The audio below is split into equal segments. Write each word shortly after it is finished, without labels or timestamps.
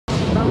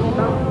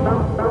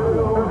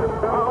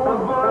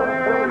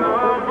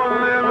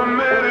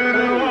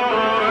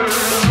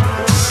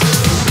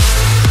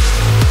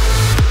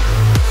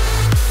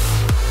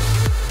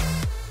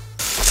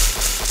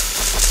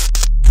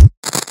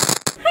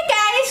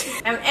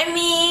I'm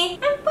Emmy.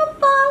 I'm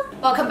Papa.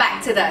 Welcome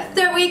back to the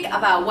third week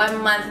of our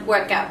 1 month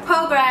workout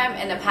program.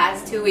 In the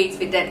past 2 weeks,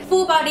 we did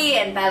full body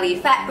and belly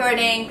fat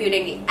burning,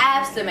 building the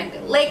abs, slimming the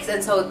legs,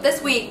 and so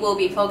this week we'll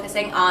be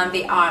focusing on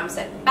the arms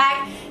and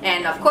back.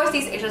 And of course,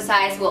 these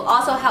exercises will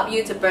also help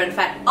you to burn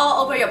fat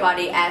all over your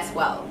body as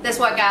well. This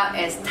workout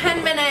is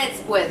 10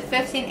 minutes with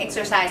 15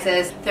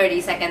 exercises,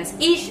 30 seconds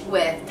each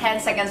with 10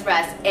 seconds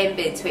rest in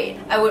between.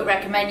 I would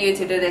recommend you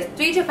to do this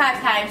 3 to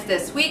 5 times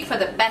this week for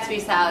the best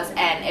results,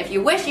 and if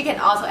you wish, you can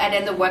also add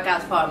in the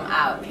workouts from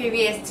our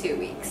previous 2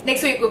 weeks.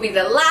 Next week will be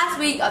the last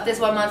week of this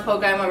 1 month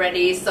program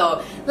already,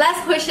 so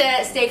let's push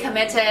it, stay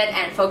committed,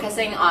 and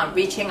focusing on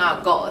reaching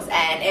our goals.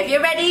 And if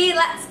you're ready,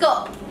 let's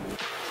go!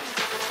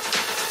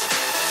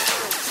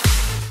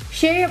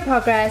 Share your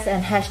progress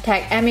and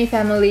hashtag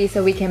 #EmmyFamily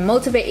so we can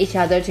motivate each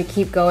other to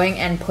keep going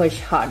and push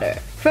harder.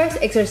 First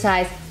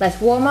exercise, let's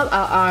warm up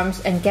our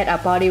arms and get our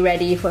body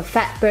ready for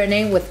fat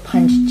burning with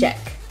punch jack.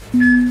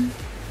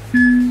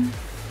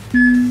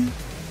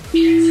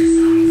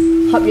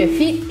 Hop your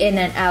feet in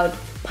and out.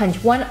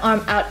 Punch one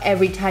arm out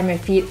every time your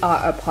feet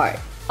are apart.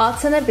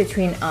 Alternate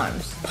between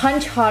arms.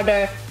 Punch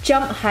harder,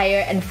 jump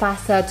higher and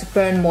faster to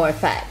burn more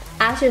fat.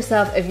 Ask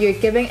yourself if you're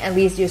giving at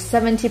least your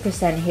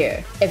 70%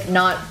 here. If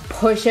not,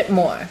 push it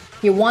more.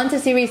 You want to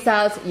see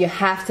results, you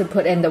have to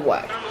put in the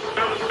work.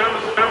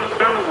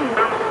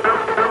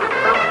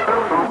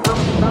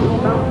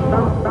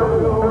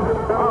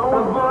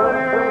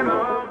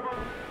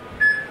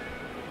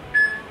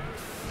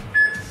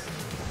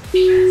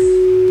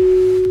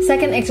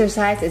 Second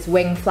exercise is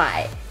wing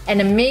fly, an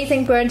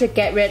amazing burn to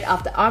get rid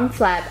of the arm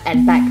flap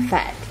and back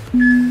fat.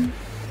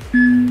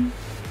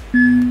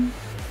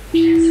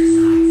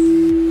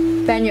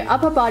 Bend your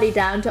upper body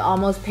down to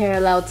almost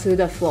parallel to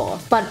the floor,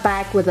 butt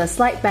back with a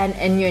slight bend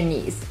in your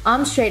knees.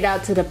 Arms straight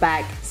out to the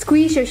back.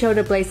 Squeeze your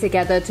shoulder blades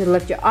together to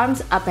lift your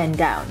arms up and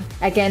down.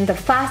 Again, the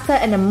faster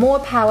and the more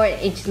power in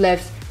each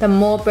lift, the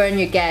more burn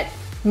you get.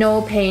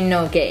 No pain,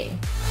 no gain.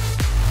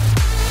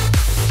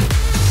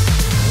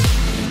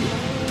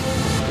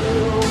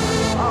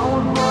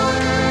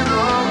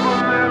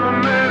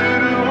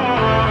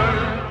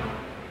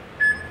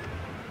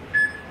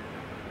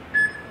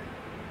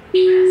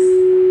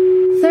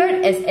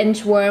 Third is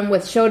inchworm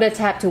with shoulder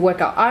tap to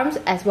work our arms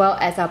as well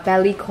as our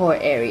belly core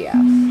area.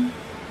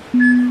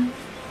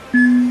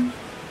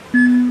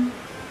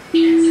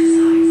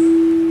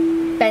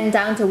 Bend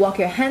down to walk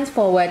your hands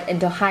forward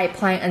into high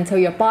plank until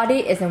your body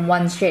is in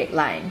one straight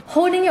line.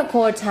 Holding your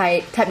core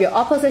tight, tap your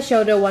opposite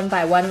shoulder one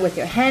by one with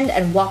your hand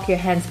and walk your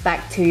hands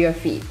back to your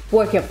feet.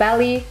 Work your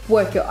belly,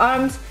 work your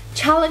arms.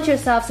 Challenge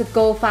yourself to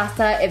go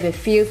faster if it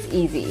feels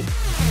easy.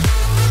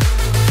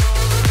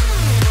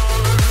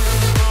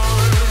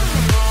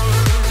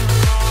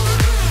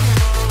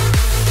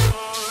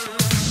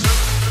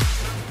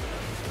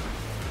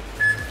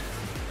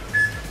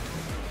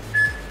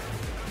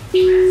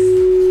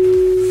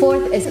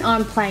 Fourth is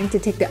arm plank to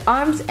take the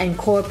arms and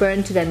core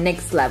burn to the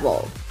next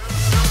level.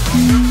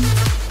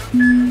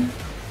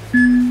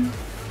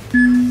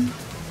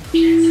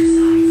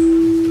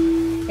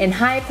 In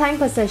high plank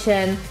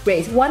position,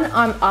 raise one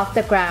arm off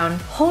the ground,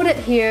 hold it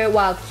here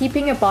while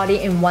keeping your body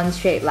in one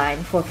straight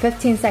line for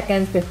 15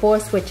 seconds before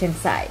switching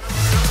sides.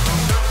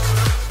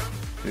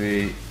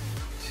 3,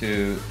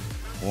 2,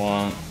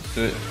 1,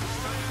 switch.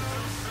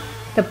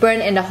 The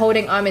burn in the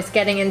holding arm is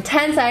getting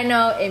intense, I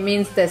know, it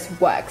means this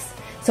works.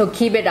 So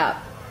keep it up.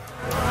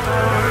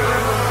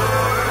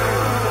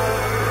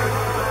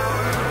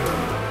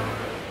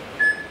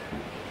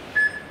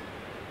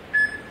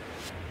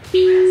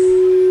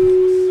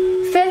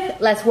 Fifth,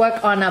 let's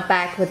work on our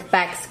back with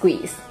back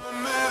squeeze.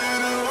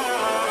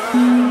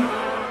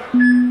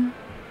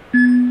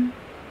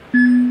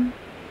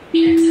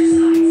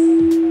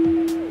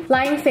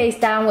 Lying face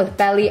down with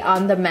belly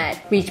on the mat.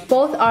 Reach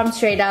both arms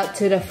straight out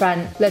to the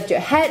front. Lift your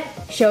head,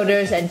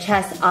 shoulders, and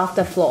chest off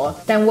the floor.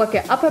 Then work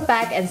your upper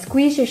back and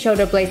squeeze your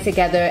shoulder blades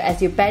together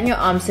as you bend your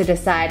arms to the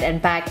side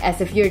and back as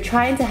if you're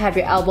trying to have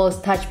your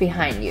elbows touch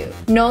behind you.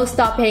 No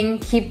stopping,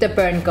 keep the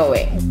burn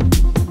going.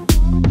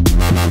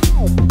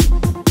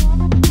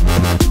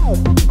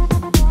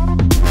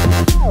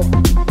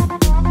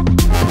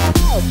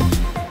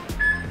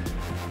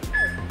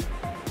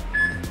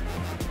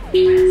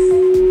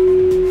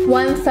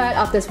 One third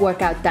of this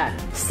workout done.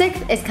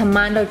 Sixth is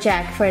commando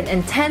jack for an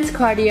intense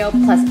cardio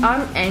plus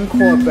arm and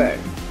core burn.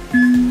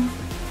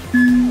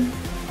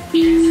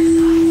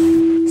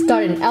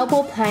 Start an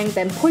elbow plank,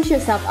 then push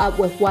yourself up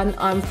with one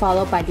arm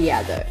followed by the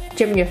other.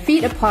 Jump your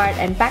feet apart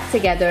and back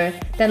together,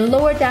 then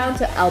lower down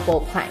to elbow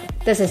plank.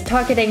 This is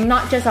targeting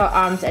not just our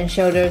arms and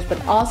shoulders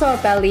but also our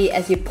belly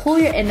as you pull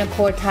your inner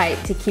core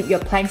tight to keep your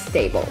plank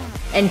stable.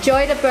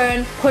 Enjoy the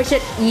burn, push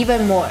it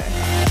even more.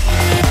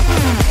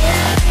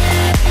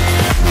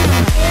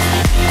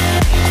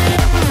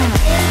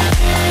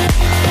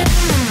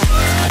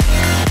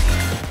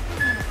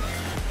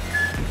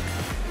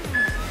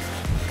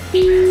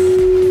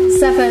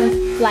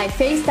 Seventh, lie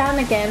face down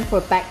again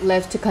for back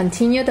lift to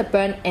continue the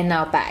burn in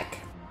our back.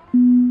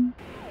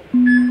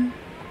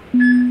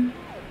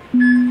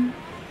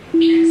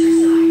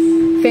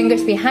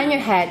 Fingers behind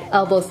your head,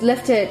 elbows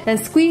lifted, then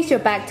squeeze your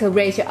back to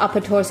raise your upper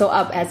torso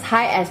up as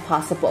high as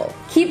possible.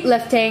 Keep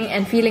lifting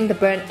and feeling the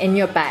burn in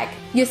your back.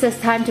 Use this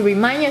time to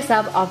remind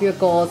yourself of your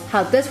goals,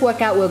 how this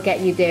workout will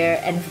get you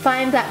there, and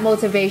find that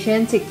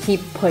motivation to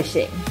keep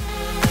pushing.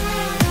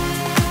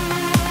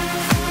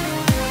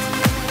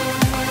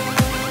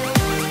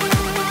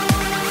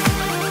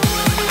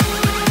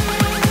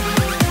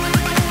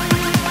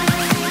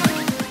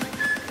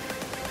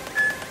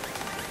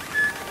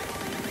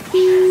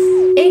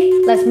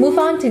 Let's move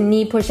on to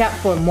knee push-up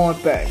for more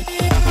burn.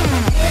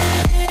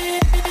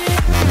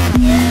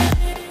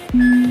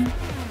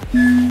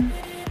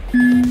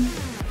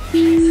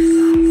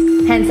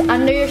 Hands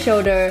under your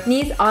shoulder,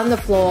 knees on the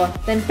floor,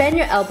 then bend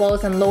your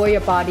elbows and lower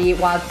your body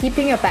while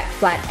keeping your back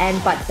flat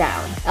and butt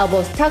down.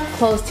 Elbows tucked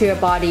close to your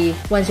body.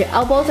 Once your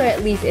elbows are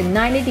at least in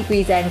 90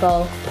 degrees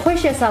angle,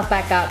 push yourself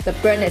back up. The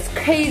burn is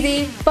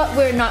crazy, but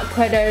we're not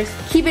quitters.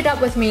 Keep it up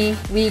with me,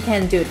 we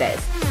can do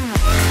this.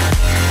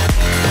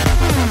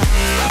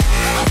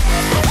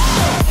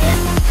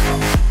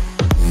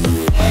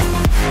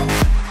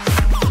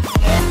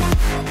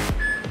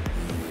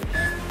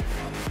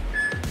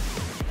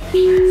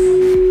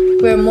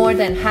 We're more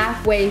than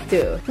halfway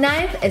through.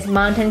 Ninth is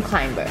mountain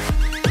climber.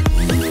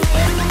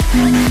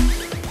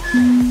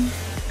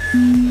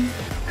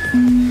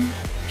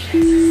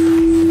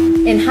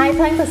 In high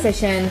plank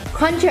position,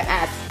 crunch your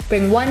abs.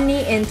 Bring one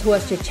knee in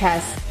towards your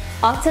chest.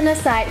 Alternate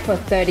side for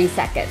 30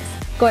 seconds.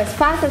 Go as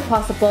fast as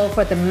possible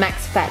for the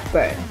max fat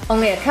burn.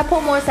 Only a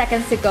couple more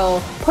seconds to go.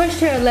 Push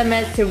to your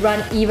limits to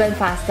run even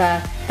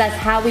faster. That's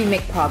how we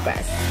make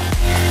progress.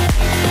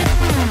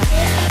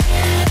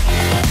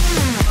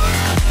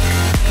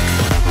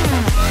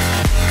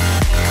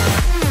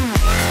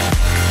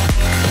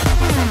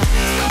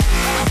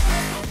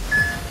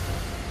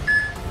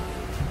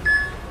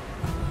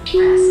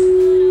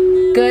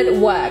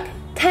 Good work.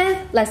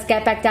 10th, let's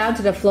get back down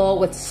to the floor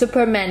with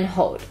Superman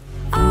hold.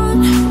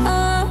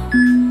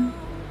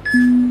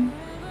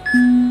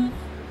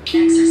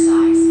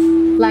 Exercise.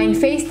 Lying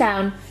face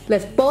down,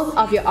 lift both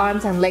of your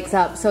arms and legs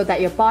up so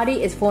that your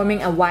body is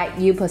forming a wide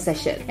U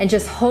position. And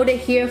just hold it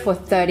here for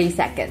 30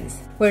 seconds.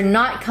 We're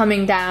not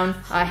coming down.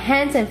 Our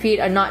hands and feet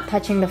are not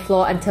touching the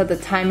floor until the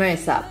timer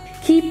is up.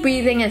 Keep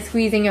breathing and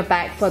squeezing your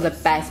back for the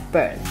best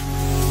burn.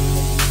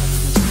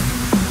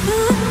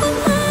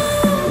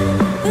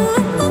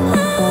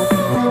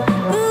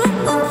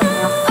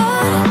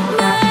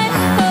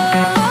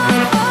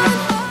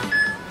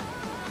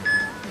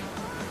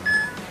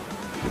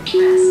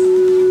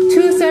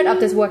 Two-thirds of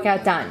this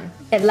workout done.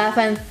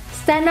 11th,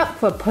 stand up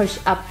for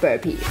push-up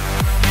burpee.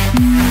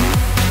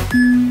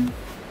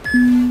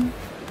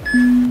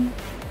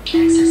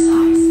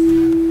 Exercise.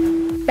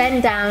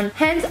 Bend down,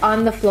 hands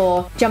on the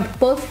floor, jump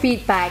both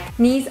feet back,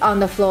 knees on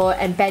the floor,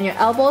 and bend your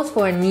elbows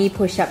for a knee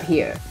push-up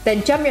here.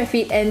 Then jump your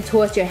feet in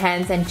towards your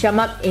hands and jump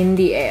up in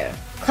the air.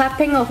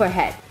 Clapping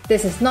overhead.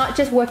 This is not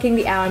just working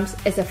the arms,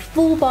 it's a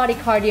full body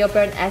cardio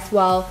burn as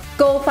well.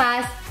 Go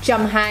fast,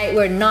 jump high,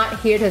 we're not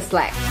here to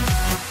slack.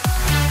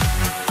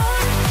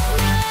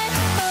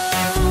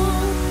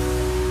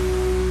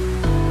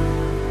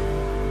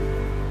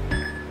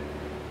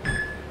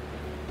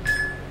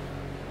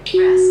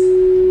 Rest.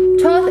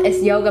 12th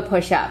is yoga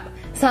push-up.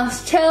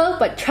 Sounds chill,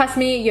 but trust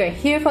me, you're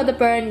here for the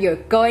burn,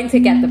 you're going to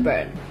get the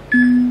burn.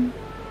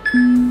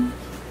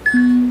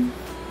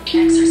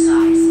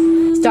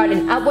 Exercise. Start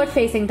in upward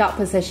facing dog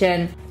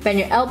position. Bend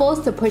your elbows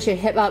to push your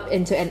hip up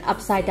into an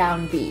upside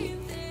down V.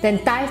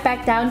 Then dive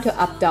back down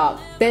to up dog.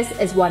 This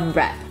is 1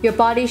 rep. Your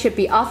body should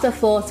be off the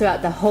floor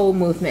throughout the whole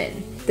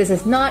movement. This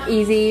is not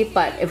easy,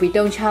 but if we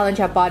don't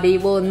challenge our body,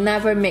 we'll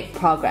never make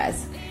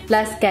progress.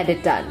 Let's get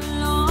it done.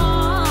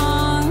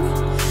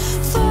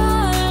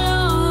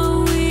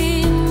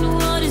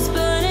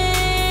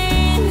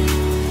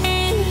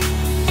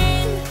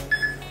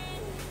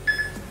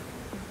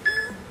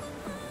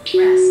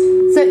 Rest.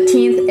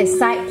 13th is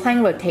side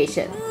plank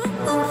rotation.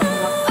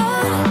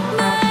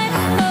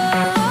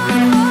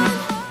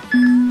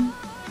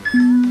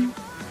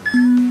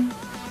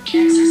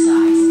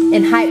 Exercise.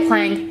 In high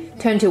plank,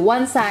 turn to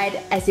one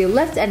side as you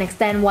lift and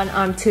extend one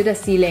arm to the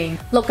ceiling.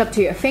 Look up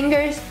to your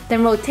fingers,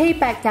 then rotate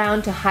back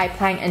down to high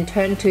plank and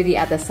turn to the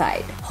other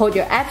side. Hold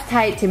your abs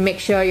tight to make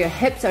sure your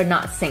hips are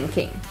not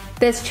sinking.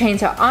 This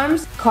trains our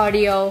arms,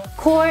 cardio,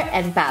 core,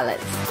 and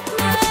balance.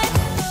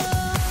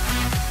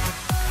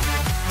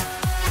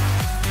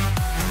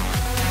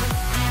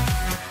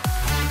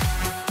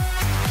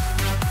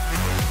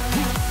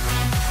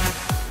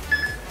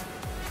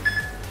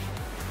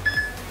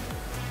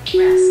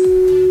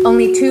 Rest.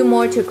 Only 2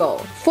 more to go.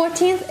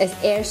 14th is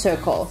air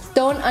circle.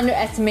 Don't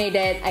underestimate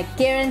it. I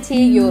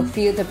guarantee you'll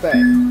feel the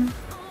burn.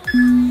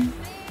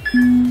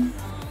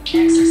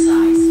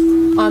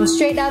 Exercise. Arms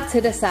straight out to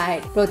the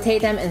side.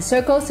 Rotate them in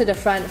circles to the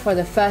front for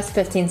the first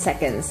 15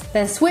 seconds.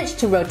 Then switch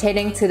to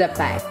rotating to the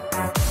back.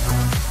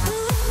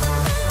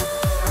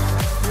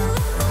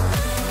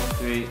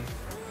 3,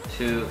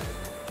 2,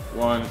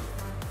 1,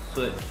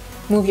 switch.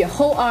 Move your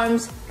whole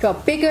arms. Draw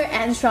bigger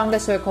and stronger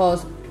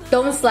circles.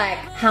 Don't slack.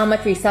 How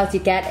much results you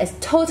get is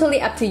totally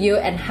up to you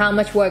and how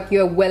much work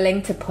you're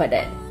willing to put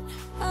in.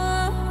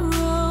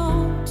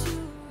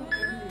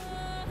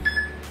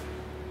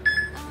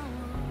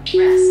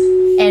 Rest.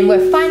 And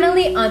we're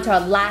finally on to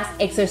our last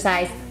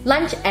exercise,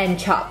 lunge and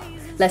chop.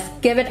 Let's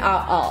give it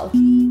our all.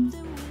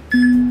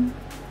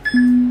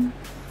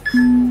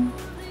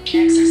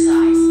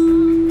 Exercise.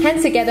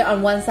 Hands together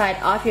on one side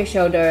of your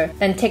shoulder,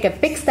 then take a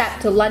big step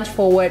to lunge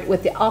forward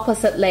with the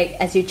opposite leg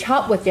as you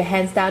chop with your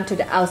hands down to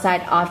the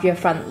outside of your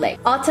front leg.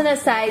 Alternate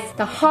sides,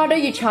 the harder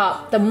you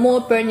chop, the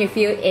more burn you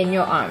feel in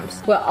your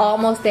arms. We're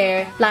almost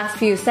there. Last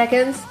few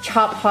seconds,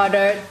 chop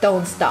harder,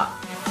 don't stop.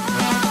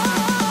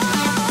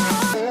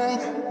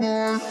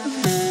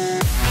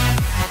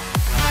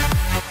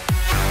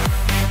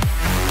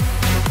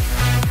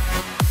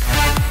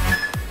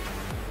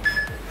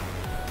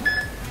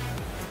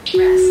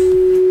 Rest.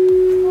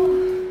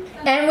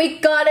 And we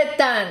got it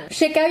done!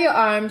 Shake out your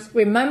arms,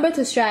 remember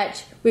to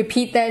stretch,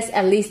 repeat this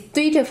at least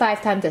 3 to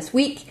 5 times this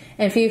week,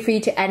 and feel free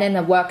to add in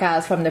the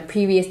workouts from the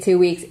previous 2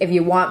 weeks if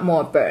you want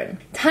more burn.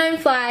 Time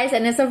flies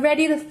and it's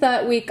already the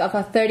 3rd week of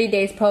our 30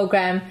 days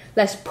program.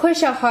 Let's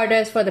push our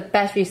hardest for the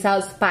best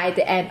results by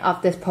the end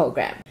of this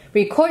program.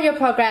 Record your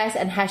progress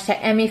and hashtag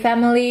Emmy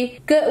Family.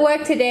 Good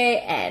work today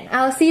and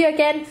I'll see you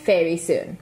again very soon.